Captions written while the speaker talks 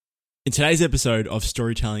In today's episode of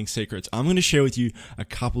Storytelling Secrets, I'm going to share with you a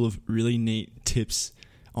couple of really neat tips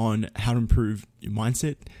on how to improve your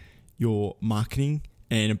mindset, your marketing,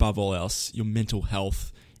 and above all else, your mental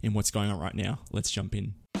health in what's going on right now. Let's jump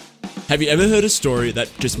in. Have you ever heard a story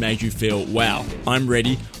that just made you feel, wow, I'm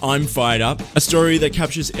ready, I'm fired up? A story that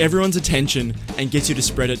captures everyone's attention and gets you to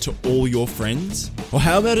spread it to all your friends? Or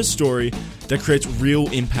how about a story that creates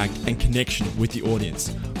real impact and connection with the audience?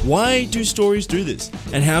 Why do stories do this?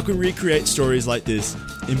 And how can we create stories like this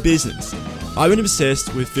in business? I've been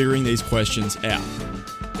obsessed with figuring these questions out.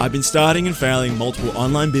 I've been starting and failing multiple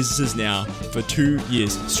online businesses now for 2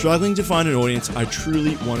 years, struggling to find an audience I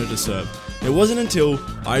truly wanted to serve. It wasn't until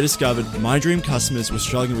I discovered my dream customers were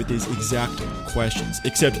struggling with these exact questions,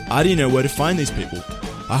 except I didn't know where to find these people.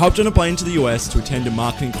 I hopped on a plane to the US to attend a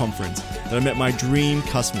marketing conference that I met my dream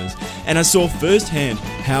customers, and I saw firsthand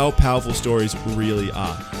how powerful stories really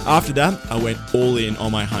are. After that, I went all in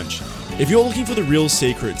on my hunch. If you're looking for the real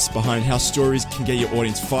secrets behind how stories can get your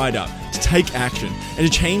audience fired up, to take action, and to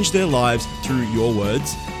change their lives through your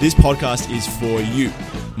words, this podcast is for you.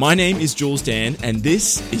 My name is Jules Dan, and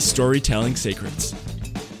this is Storytelling Secrets.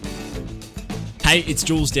 Hey, it's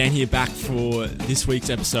Jules Dan here, back for this week's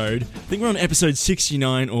episode. I think we're on episode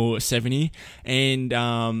 69 or 70, and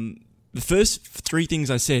the first three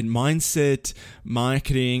things I said, mindset,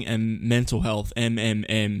 marketing, and mental health,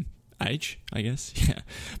 MMMH, I guess. Yeah.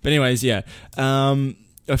 But anyways, yeah.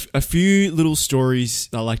 A few little stories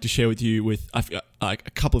I like to share with you with a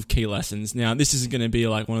couple of key lessons. Now, this isn't going to be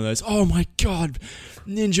like one of those, oh my God,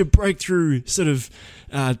 ninja breakthrough sort of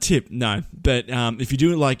tip. No, but if you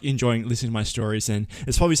do like enjoying listening to my stories, then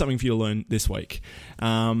it's probably something for you to learn this week.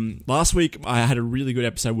 Last week, I had a really good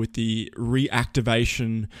episode with the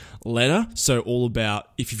reactivation letter. So all about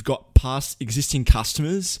if you've got past existing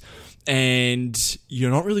customers and you're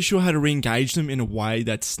not really sure how to re-engage them in a way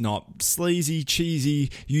that's not sleazy, cheesy,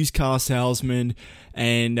 used car salesman,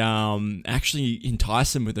 and actually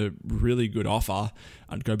entice them with a really good offer.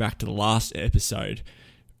 I'd go back to the last episode.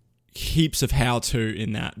 Heaps of how-to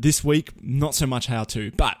in that. This week, not so much how-to,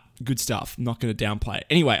 but good stuff. I'm not going to downplay it.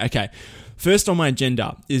 Anyway, okay. First on my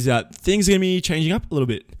agenda is that things are going to be changing up a little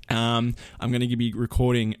bit. I'm going to be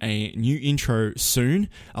recording a new intro soon.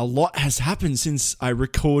 A lot has happened since I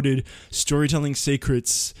recorded Storytelling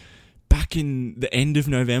Secrets back in the end of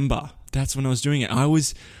November. That's when I was doing it. I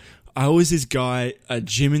was this guy, a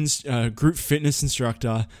group fitness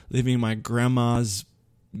instructor, living in my grandma's,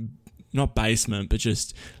 not basement, but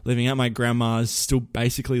just living at my grandma's, still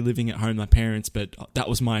basically living at home with my parents, but that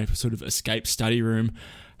was my sort of escape study room.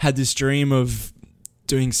 Had this dream of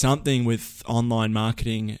doing something with online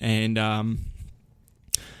marketing, and oh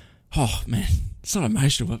man, it's not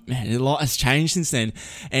emotional, but man, a lot has changed since then.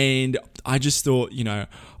 And I just thought,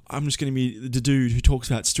 I'm just going to be the dude who talks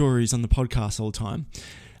about stories on the podcast all the time.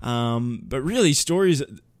 But really, stories,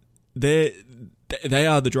 they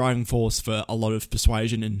are the driving force for a lot of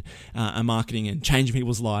persuasion and marketing and changing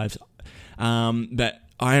people's lives. But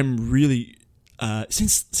I am really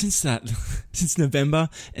since November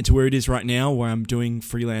and to where it is right now, where I'm doing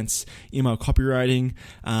freelance email copywriting,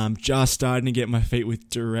 just starting to get my feet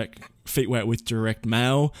wet with direct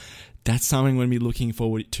mail. That's something I'm going to be looking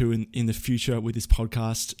forward to in the future with this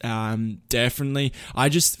podcast. Definitely. I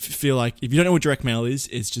just feel like if you don't know what direct mail is,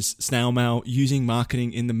 it's just snail mail, using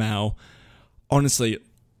marketing in the mail. Honestly,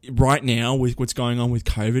 right now with what's going on with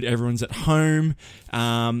COVID, everyone's at home.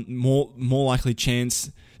 More likely chance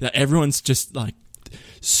that everyone's just like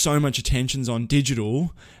so much attention's on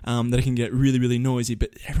digital that it can get really, really noisy.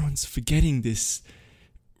 But everyone's forgetting this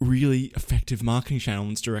really effective marketing channel,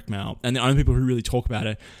 and it's direct mail. And the only people who really talk about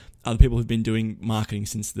it are the people who've been doing marketing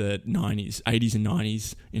since the 90s, 80s and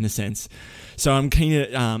 90s in a sense. So I'm keen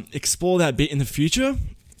to explore that bit in the future.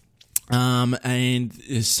 And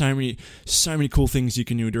there's so many cool things you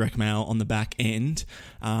can do with direct mail on the back end.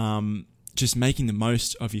 Just making the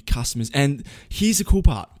most of your customers. And here's the cool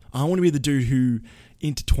part. I want to be the dude who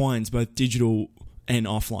intertwines both digital and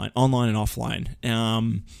offline, online and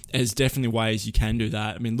offline. There's definitely ways you can do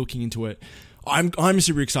that. I mean, looking into it, I'm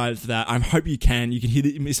super excited for that. I hope you can. You can hear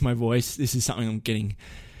miss my voice. This is something I'm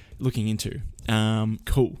looking into.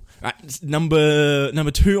 Cool. Right,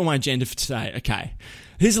 number 2 on my agenda for today. Okay.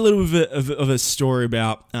 Here's a little bit of a story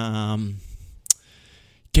about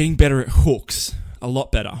getting better at hooks. A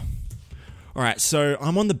lot better. All right, so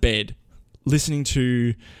I'm on the bed listening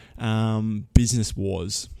to Business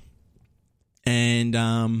Wars. And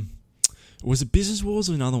was it Business Wars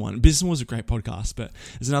or another one? Business Wars is a great podcast, but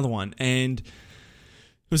there's another one. And it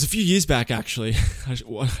was a few years back, actually. I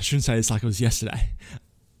shouldn't say this like it was yesterday.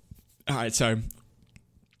 All right, so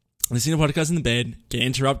listening to podcasts in the bed, get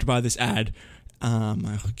interrupted by this ad. Oh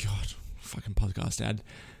God, fucking podcast ad.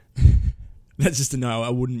 That's just a no. I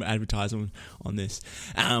wouldn't advertise on this.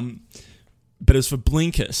 But it was for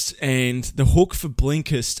Blinkist, and the hook for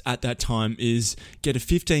Blinkist at that time is get a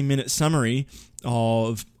 15-minute summary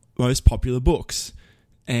of most popular books.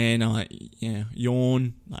 And I,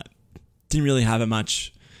 yawn. Didn't really have it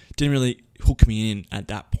much. Didn't really hook me in at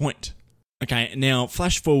that point. Okay, now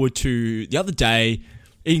flash forward to the other day,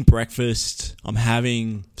 eating breakfast. I'm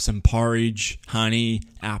having some porridge, honey,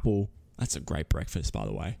 apple. That's a great breakfast, by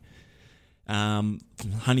the way.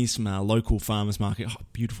 Honey's from our local farmers market. Oh,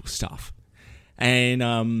 beautiful stuff. And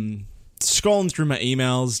scrolling through my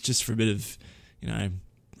emails just for a bit of,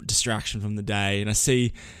 distraction from the day. And I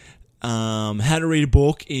see how to read a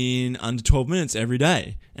book in under 12 minutes every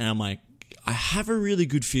day. And I'm like, I have a really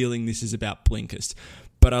good feeling this is about Blinkist.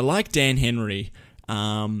 But I like Dan Henry.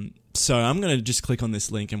 So I'm going to just click on this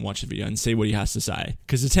link and watch the video and see what he has to say.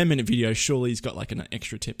 Because the 10-minute video, surely he's got like an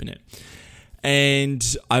extra tip in it. And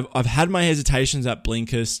I've had my hesitations at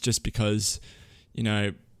Blinkist just because,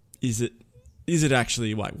 is it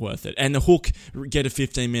actually like worth it? And the hook, get a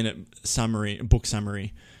 15-minute book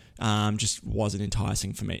summary, just wasn't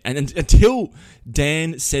enticing for me. And until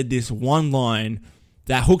Dan said this one line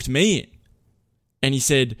that hooked me in. And he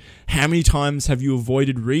said, how many times have you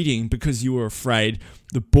avoided reading because you were afraid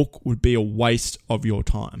the book would be a waste of your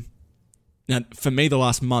time? Now, for me, the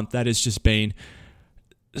last month, that has just been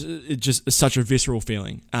just such a visceral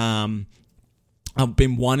feeling. I've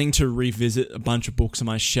been wanting to revisit a bunch of books on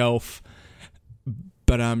my shelf,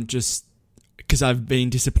 but I'm just, because I've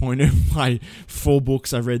been disappointed by 4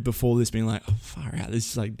 books I've read before this, being like, oh, far out.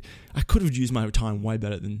 This is like, I could have used my time way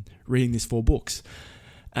better than reading these 4 books.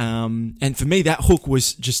 And for me, that hook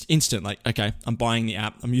was just instant. Like, okay, I'm buying the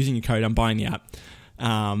app. I'm using your code. I'm buying the app.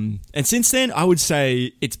 And since then, I would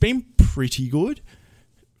say it's been pretty good.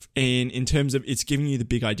 And in terms of it's giving you the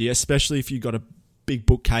big idea, especially if you've got a big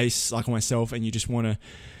bookcase like myself and you just want to,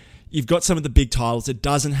 you've got some of the big titles. It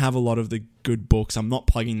doesn't have a lot of the good books. I'm not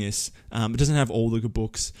plugging this. It doesn't have all the good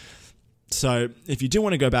books. So if you do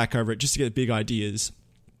want to go back over it just to get the big ideas,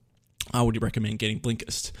 I would recommend getting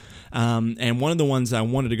Blinkist. And one of the ones I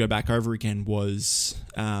wanted to go back over again was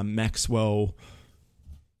Maxwell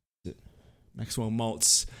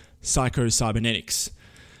Maltz Psycho-Cybernetics.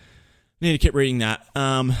 I need to keep reading that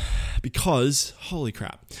because, holy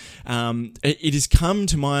crap, it has come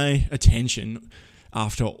to my attention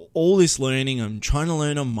after all this learning. I'm trying to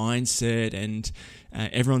learn on mindset, and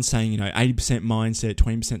everyone's saying, 80% mindset,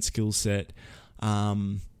 20% skill set.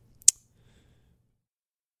 And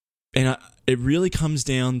it really comes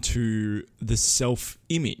down to the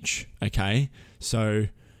self-image, okay? So,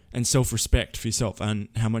 and self-respect for yourself and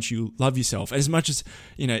how much you love yourself. As much as,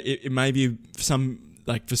 it may be for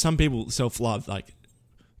some people, self-love, like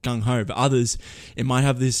gung-ho. For others, it might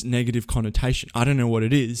have this negative connotation. I don't know what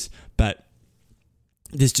it is, but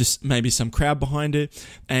there's just maybe some crowd behind it.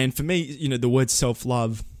 And for me, the word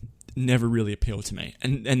self-love never really appealed to me.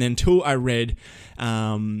 And until I read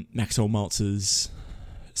Maxwell Maltz's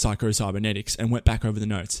Psycho-Cybernetics and went back over the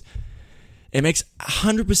notes, it makes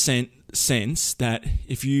 100% sense that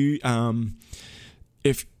if you have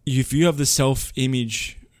the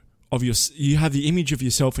self-image of you have the image of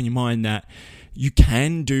yourself in your mind that you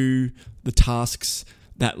can do the tasks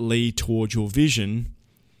that lead towards your vision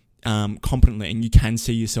competently, and you can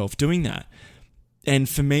see yourself doing that. And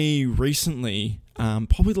for me, recently,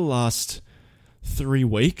 probably the last 3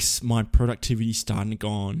 weeks, my productivity started to go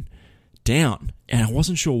on down, and I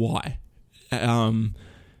wasn't sure why. I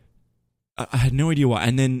had no idea why.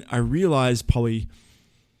 And then I realized probably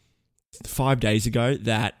 5 days ago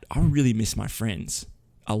that I really miss my friends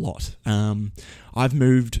a lot. I've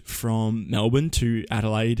moved from Melbourne to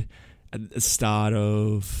Adelaide at the start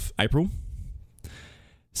of April.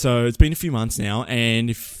 So it's been a few months now, and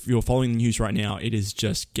if you're following the news right now, it is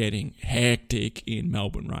just getting hectic in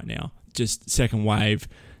Melbourne right now. Just second wave,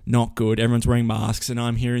 not good. Everyone's wearing masks, and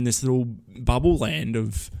I'm here in this little bubble land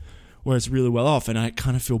of where it's really well off, and I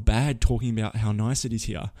kind of feel bad talking about how nice it is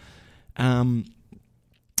here. And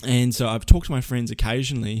so I've talked to my friends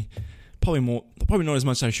occasionally, probably not as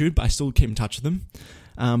much as I should, but I still keep in touch with them.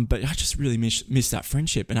 But I just really miss that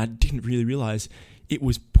friendship, and I didn't really realize it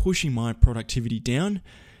was pushing my productivity down,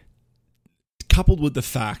 coupled with the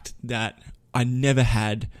fact that I never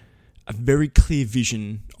had a very clear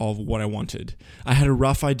vision of what I wanted. I had a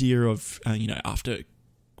rough idea of, after a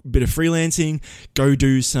bit of freelancing, go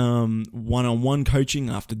do some one-on-one coaching.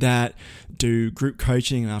 After that, do group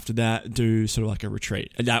coaching. After that, do sort of like a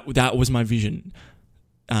retreat. That was my vision.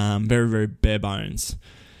 Very, very bare bones.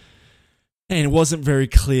 And it wasn't very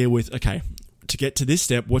clear with, okay, to get to this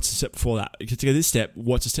step, what's the step before that? To get to this step,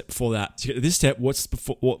 what's the step before that? To get to this step, what's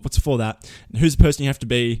before that? And who's the person you have to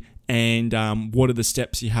be? And what are the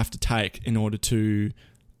steps you have to take in order to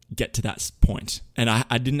get to that point? And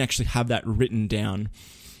I didn't actually have that written down.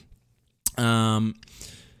 And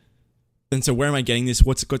so where am I getting this?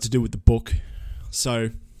 What's it got to do with the book?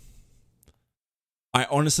 So I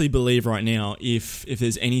honestly believe right now, if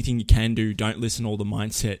there's anything you can do, don't listen to all the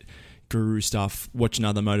mindset guru stuff, watch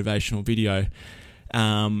another motivational video.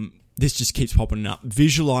 This just keeps popping up.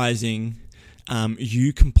 Visualizing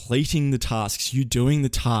you completing the tasks, you doing the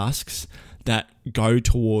tasks that go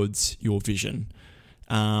towards your vision.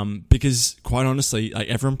 Because quite honestly, like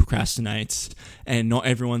everyone procrastinates and not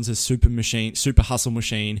everyone's a super hustle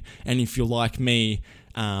machine. And if you're like me,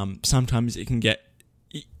 sometimes it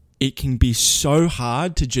can be so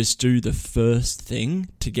hard to just do the first thing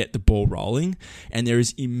to get the ball rolling. And there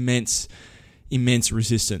is immense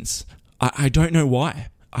resistance. I don't know why.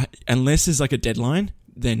 Unless there's like a deadline,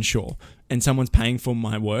 then sure. And someone's paying for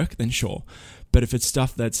my work, then sure. But if it's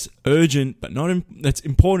stuff that's urgent, that's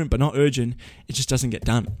important, but not urgent, it just doesn't get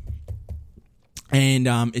done. And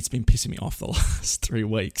it's been pissing me off the last 3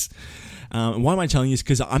 weeks. Why am I telling you this?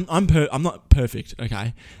 Because I'm not perfect,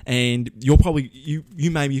 okay? And you're probably,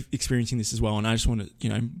 you may be experiencing this as well. And I just want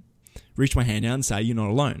to, reach my hand out and say you're not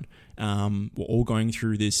alone. We're all going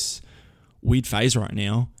through this weird phase right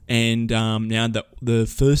now. And now that the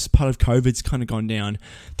first part of COVID's kind of gone down,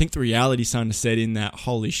 I think the reality's starting to set in that,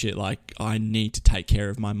 holy shit, like I need to take care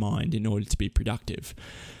of my mind in order to be productive.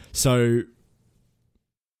 So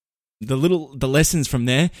the lessons from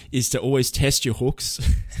there is to always test your hooks.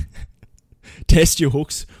 Test your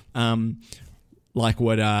hooks, like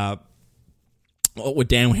what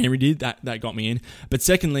Dan Henry did. That got me in. But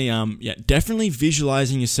secondly, definitely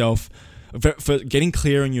visualizing yourself for getting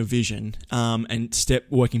clear on your vision, and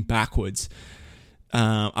working backwards.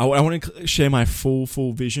 I want to share my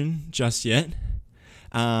full vision just yet,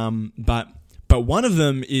 but one of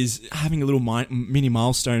them is having a little mini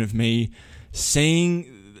milestone of me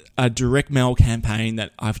seeing a direct mail campaign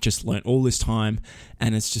that I've just learnt all this time,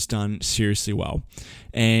 and it's just done seriously well,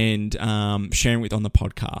 and sharing it on the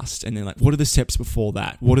podcast. And then like, what are the steps before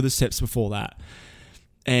that? What are the steps before that?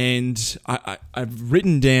 And I've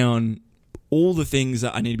written down all the things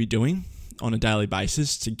that I need to be doing on a daily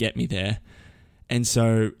basis to get me there. And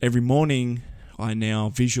so every morning I now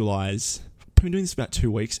visualize. I've been doing this about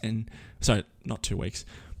 2 weeks, not 2 weeks,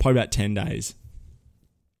 probably about 10 days.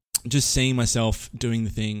 Just seeing myself doing the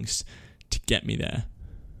things to get me there.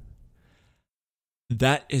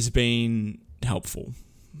 That has been helpful.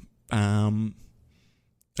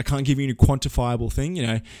 I can't give you a quantifiable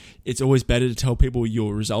thing. It's always better to tell people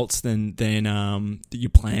your results than your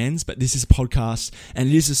plans. But this is a podcast, and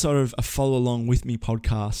it is a sort of a follow along with me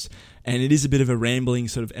podcast, and it is a bit of a rambling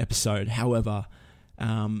sort of episode. However,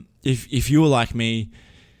 if you were like me,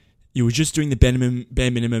 you were just doing the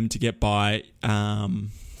bare minimum to get by.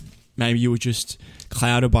 Maybe you were just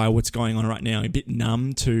clouded by what's going on right now, a bit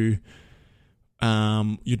numb to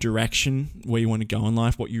your direction, where you want to go in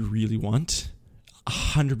life, what you really want.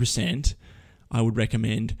 100%, I would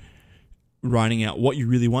recommend writing out what you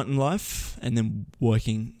really want in life and then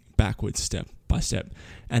working backwards step by step,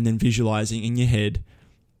 and then visualizing in your head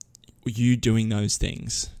you doing those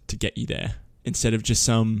things to get you there, instead of just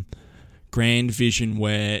some grand vision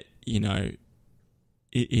where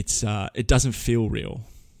it doesn't feel real.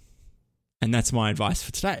 And that's my advice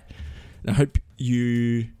for today. And I hope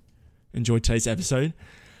you enjoyed today's episode.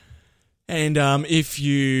 And if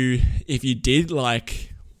you did like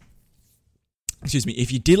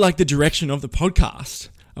the direction of the podcast,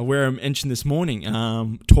 where I mentioned this morning,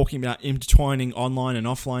 talking about intertwining online and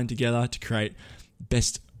offline together to create the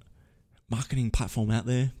best marketing platform out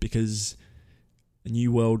there, because a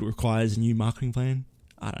new world requires a new marketing plan.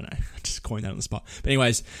 I don't know. I just coined that on the spot. But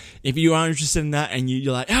anyways, if you are interested in that and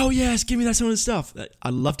you're like, oh yes, give me that sort of stuff,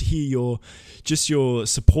 I'd love to hear your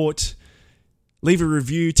support. Leave a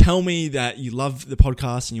review. Tell me that you love the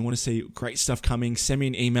podcast and you want to see great stuff coming. Send me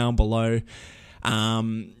an email below.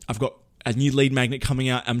 I've got a new lead magnet coming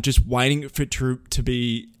out. I'm just waiting for it to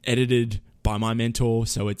be edited by my mentor,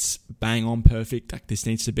 so it's bang on perfect. Like, this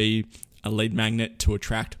needs to be a lead magnet to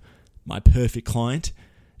attract my perfect client,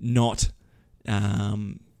 not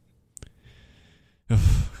some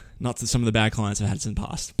of the bad clients I've had in the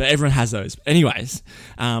past. But everyone has those. Anyways,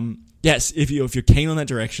 yes, if you're keen on that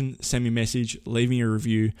direction, send me a message, leave me a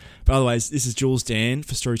review. But otherwise, this is Jules Dan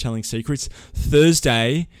for Storytelling Secrets.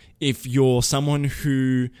 Thursday, for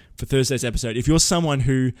Thursday's episode, if you're someone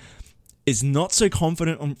who is not so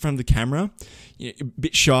confident in front of the camera, a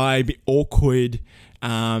bit shy, a bit awkward,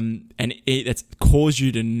 and that's caused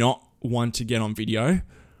you to not want to get on video,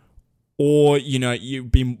 or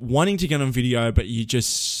you've been wanting to get on video but you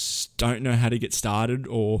just don't know how to get started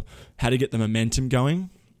or how to get the momentum going,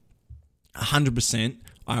 100%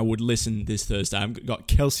 I would listen this Thursday. I've got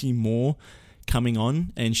Kelsey Moore coming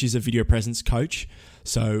on, and she's a video presence coach,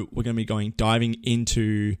 so we're going to be diving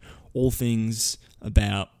into all things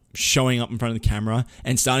about showing up in front of the camera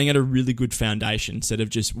and starting at a really good foundation instead of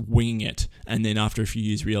just winging it, and then after a few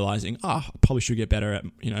years realizing, I probably should get better at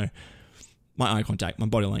my eye contact, my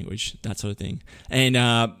body language, that sort of thing. And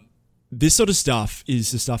this sort of stuff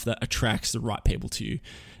is the stuff that attracts the right people to you.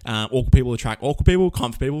 Awkward people attract awkward people,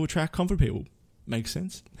 confident people attract confident people. Makes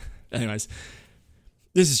sense? Anyways,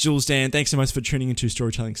 this is Jules Dan. Thanks so much for tuning into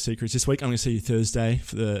Storytelling Secrets. This week I'm going to see you Thursday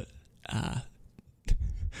for the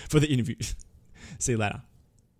interview. See you later.